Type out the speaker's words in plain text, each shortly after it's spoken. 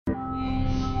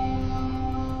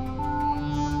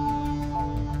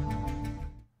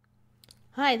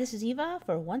Hi, this is Eva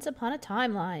for Once Upon a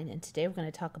Timeline, and today we're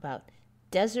going to talk about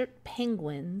desert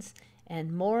penguins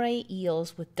and moray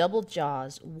eels with double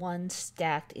jaws, one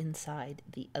stacked inside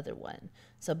the other one.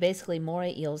 So basically,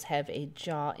 moray eels have a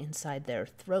jaw inside their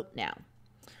throat now.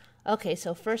 Okay,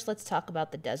 so first let's talk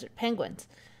about the desert penguins.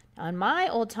 On my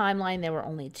old timeline, there were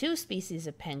only two species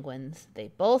of penguins.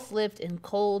 They both lived in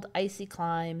cold, icy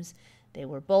climes. They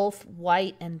were both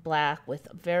white and black with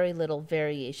very little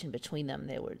variation between them.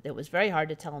 It was very hard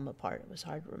to tell them apart. It was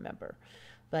hard to remember.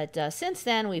 But since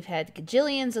then, we've had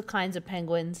gajillions of kinds of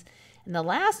penguins. And the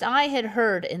last I had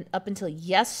heard, up until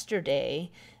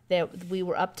yesterday, that we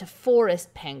were up to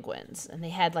forest penguins. And they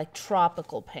had like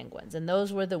tropical penguins. And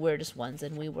those were the weirdest ones.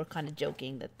 And we were kind of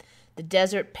joking that the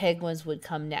desert penguins would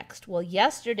come next. Well,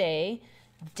 yesterday,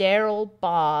 Daryl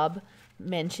Bob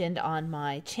mentioned on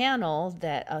my channel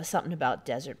that something about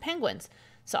desert penguins.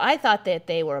 So I thought that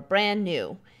they were brand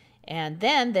new. And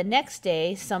then the next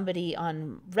day, somebody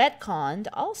on Retconned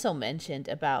also mentioned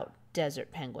about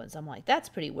desert penguins. I'm like, that's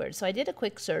pretty weird. So I did a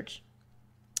quick search.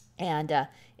 And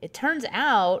it turns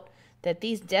out that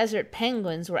these desert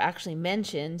penguins were actually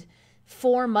mentioned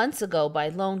 4 months ago by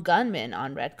Lone Gunman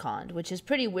on Retconned, which is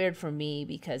pretty weird for me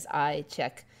because I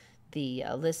check the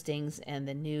listings and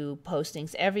the new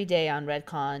postings every day on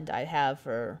Retconned. I have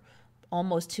for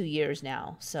almost 2 years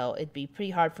now, so it'd be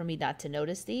pretty hard for me not to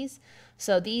notice these.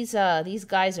 So these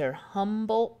guys are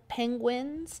Humboldt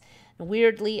penguins.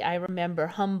 Weirdly, I remember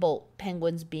Humboldt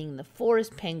penguins being the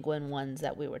forest penguin ones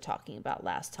that we were talking about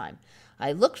last time.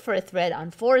 I looked for a thread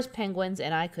on forest penguins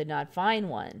and I could not find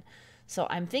one. So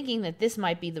I'm thinking that this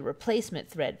might be the replacement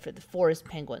thread for the forest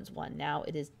penguins one. Now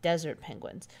it is desert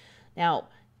penguins. Now,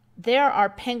 there are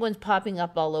penguins popping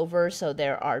up all over, so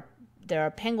there are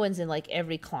penguins in like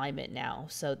every climate now.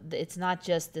 So it's not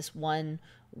just this one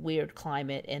weird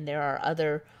climate, and there are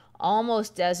other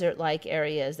almost desert-like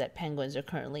areas that penguins are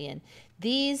currently in.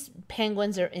 These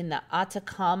penguins are in the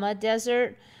Atacama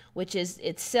Desert, which is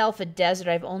itself a desert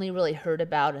I've only really heard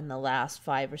about in the last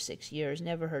 5 or 6 years.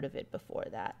 Never heard of it before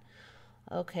that.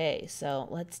 Okay, so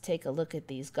let's take a look at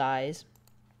these guys.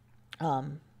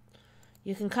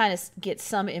 You can kind of get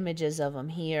some images of them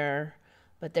here,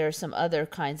 but there are some other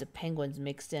kinds of penguins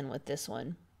mixed in with this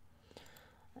one.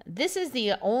 This is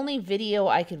the only video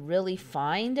I could really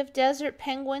find of desert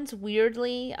penguins,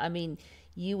 weirdly. I mean,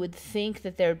 you would think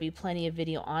that there would be plenty of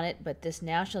video on it, but this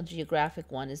National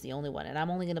Geographic one is the only one. And I'm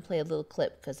only going to play a little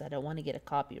clip because I don't want to get a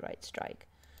copyright strike.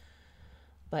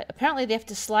 But apparently they have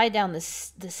to slide down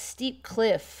this steep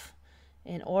cliff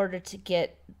in order to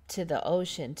get to the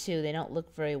ocean, too. They don't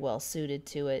look very well suited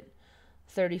to it.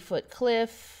 30-foot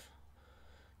cliff.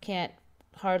 Can't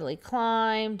hardly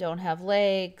climb. Don't have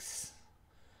legs.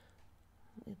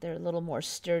 They're a little more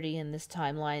sturdy in this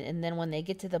timeline. And then when they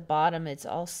get to the bottom, it's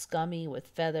all scummy with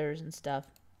feathers and stuff.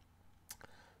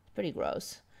 Pretty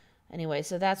gross. Anyway,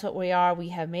 so that's what we are. We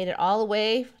have made it all the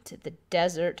way to the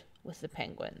desert with the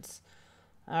penguins.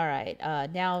 All right.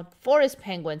 Now, forest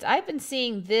penguins. I've been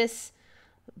seeing this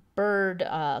bird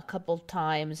a couple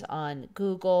times on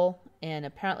Google, and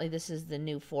apparently this is the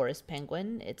new forest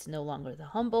penguin. It's no longer the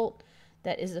Humboldt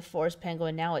that is the forest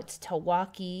penguin. Now it's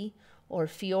Tawaki or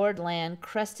Fiordland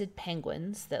crested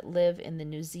penguins that live in the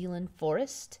New Zealand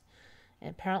forest.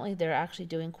 And apparently they're actually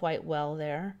doing quite well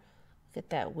there. Look at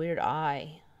that weird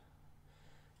eye.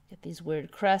 Get these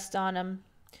weird crests on them.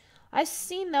 I've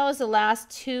seen those the last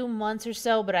 2 months or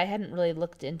so, but I hadn't really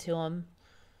looked into them.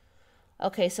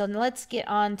 Okay, so let's get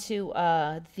on to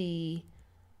the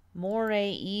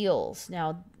moray eels.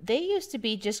 Now, they used to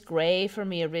be just gray for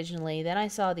me originally. Then I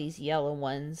saw these yellow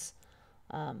ones.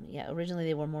 Yeah, originally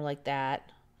they were more like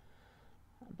that.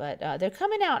 But they're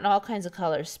coming out in all kinds of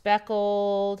colors.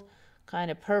 Speckled,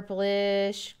 kind of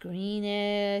purplish,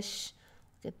 greenish.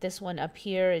 Look at this one up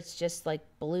here. It's just like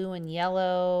blue and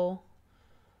yellow.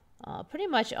 Pretty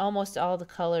much almost all the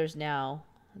colors now.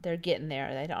 They're getting there.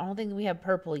 I don't think we have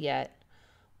purple yet.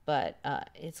 But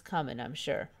it's coming, I'm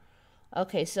sure.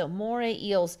 Okay, so moray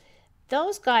eels.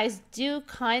 Those guys do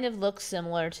kind of look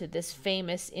similar to this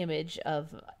famous image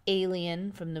of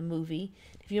Alien from the movie.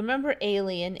 If you remember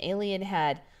Alien, Alien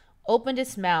had opened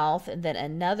its mouth and then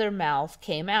another mouth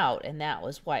came out. And that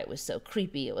was why it was so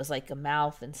creepy. It was like a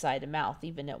mouth inside a mouth,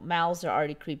 even though mouths are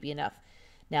already creepy enough.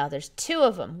 Now there's 2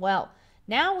 of them. Well,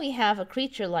 now we have a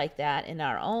creature like that in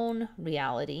our own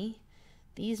reality.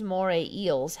 These moray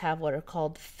eels have what are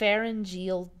called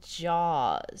pharyngeal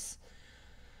jaws.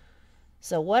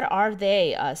 So what are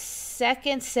they? A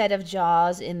second set of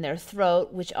jaws in their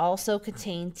throat, which also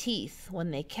contain teeth.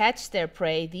 When they catch their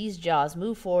prey, these jaws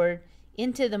move forward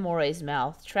into the moray's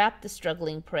mouth, trap the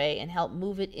struggling prey, and help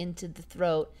move it into the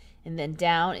throat and then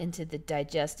down into the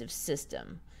digestive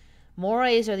system.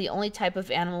 Morays are the only type of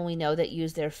animal we know that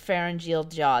use their pharyngeal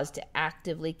jaws to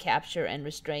actively capture and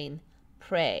restrain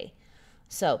prey.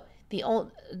 So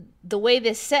the way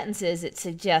this sentence is, it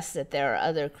suggests that there are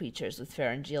other creatures with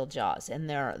pharyngeal jaws, and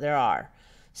there are.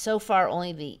 So far,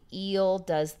 only the eel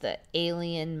does the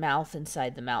alien mouth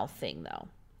inside the mouth thing, though.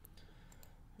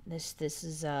 This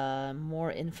is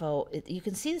more info. You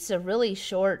can see this is a really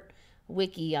short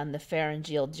wiki on the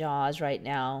pharyngeal jaws right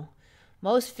now.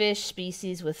 Most fish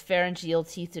species with pharyngeal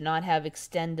teeth do not have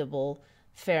extendable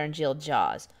pharyngeal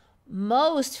jaws.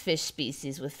 Most fish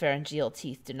species with pharyngeal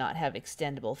teeth do not have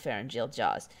extendable pharyngeal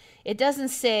jaws. It doesn't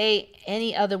say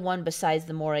any other one besides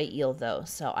the moray eel, though,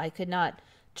 so I could not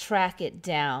track it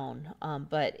down.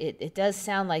 But it does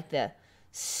sound like the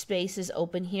space is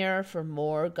open here for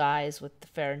more guys with the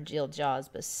pharyngeal jaws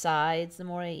besides the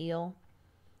moray eel.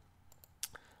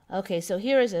 Okay, so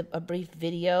here is a brief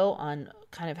video on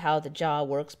kind of how the jaw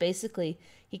works. Basically,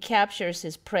 he captures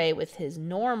his prey with his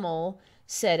normal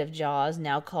set of jaws,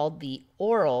 now called the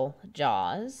oral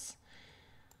jaws.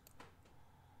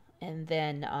 And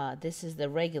then this is the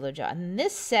regular jaw. And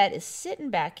this set is sitting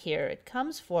back here. It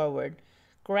comes forward,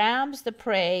 grabs the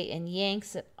prey, and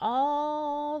yanks it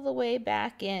all the way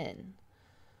back in.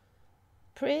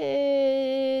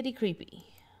 Pretty creepy.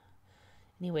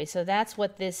 Anyway, so that's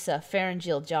what this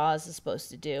pharyngeal jaws is supposed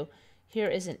to do. Here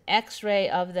is an x-ray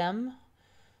of them.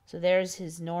 So there's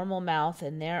his normal mouth,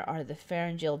 and there are the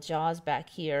pharyngeal jaws back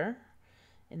here.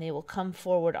 And they will come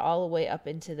forward all the way up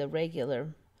into the regular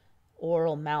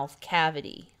oral mouth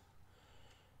cavity.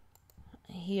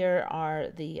 Here are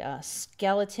the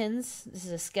skeletons. This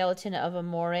is a skeleton of a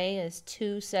moray. It has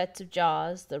two sets of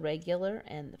jaws, the regular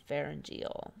and the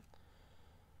pharyngeal.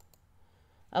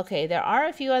 Okay, there are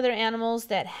a few other animals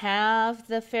that have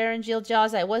the pharyngeal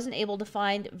jaws. I wasn't able to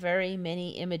find very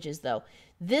many images, though.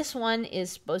 This one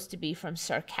is supposed to be from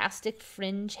sarcastic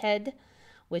fringehead,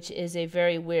 which is a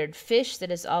very weird fish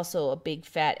that is also a big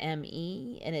fat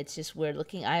ME, and it's just weird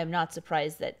looking. I am not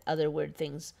surprised that other weird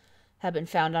things have been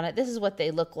found on it. This is what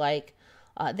they look like.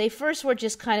 They first were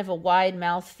just kind of a wide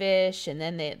mouth fish, and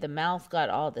then the mouth got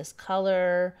all this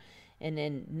color. And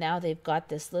then now they've got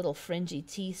this little fringy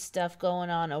teeth stuff going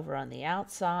on over on the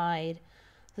outside.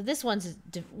 So this one's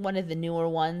one of the newer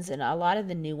ones, and a lot of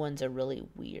the new ones are really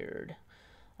weird.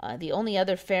 The only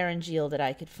other pharyngeal that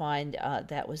I could find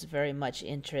that was very much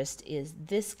interest is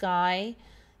this guy,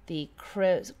 the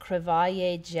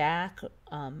Crevalle Jack.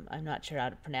 I'm not sure how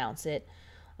to pronounce it.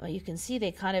 You can see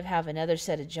they kind of have another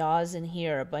set of jaws in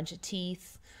here, a bunch of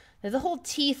teeth. The whole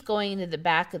teeth going into the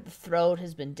back of the throat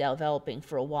has been developing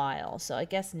for a while, so I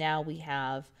guess now we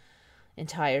have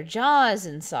entire jaws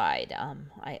inside.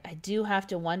 I do have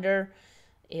to wonder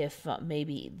if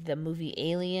maybe the movie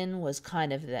Alien was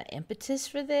kind of the impetus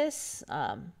for this.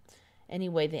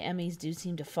 Anyway, the Emmys do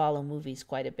seem to follow movies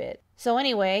quite a bit. So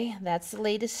anyway, that's the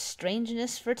latest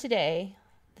strangeness for today.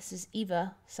 This is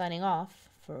Eva signing off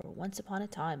for Once Upon a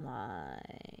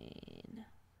Timeline.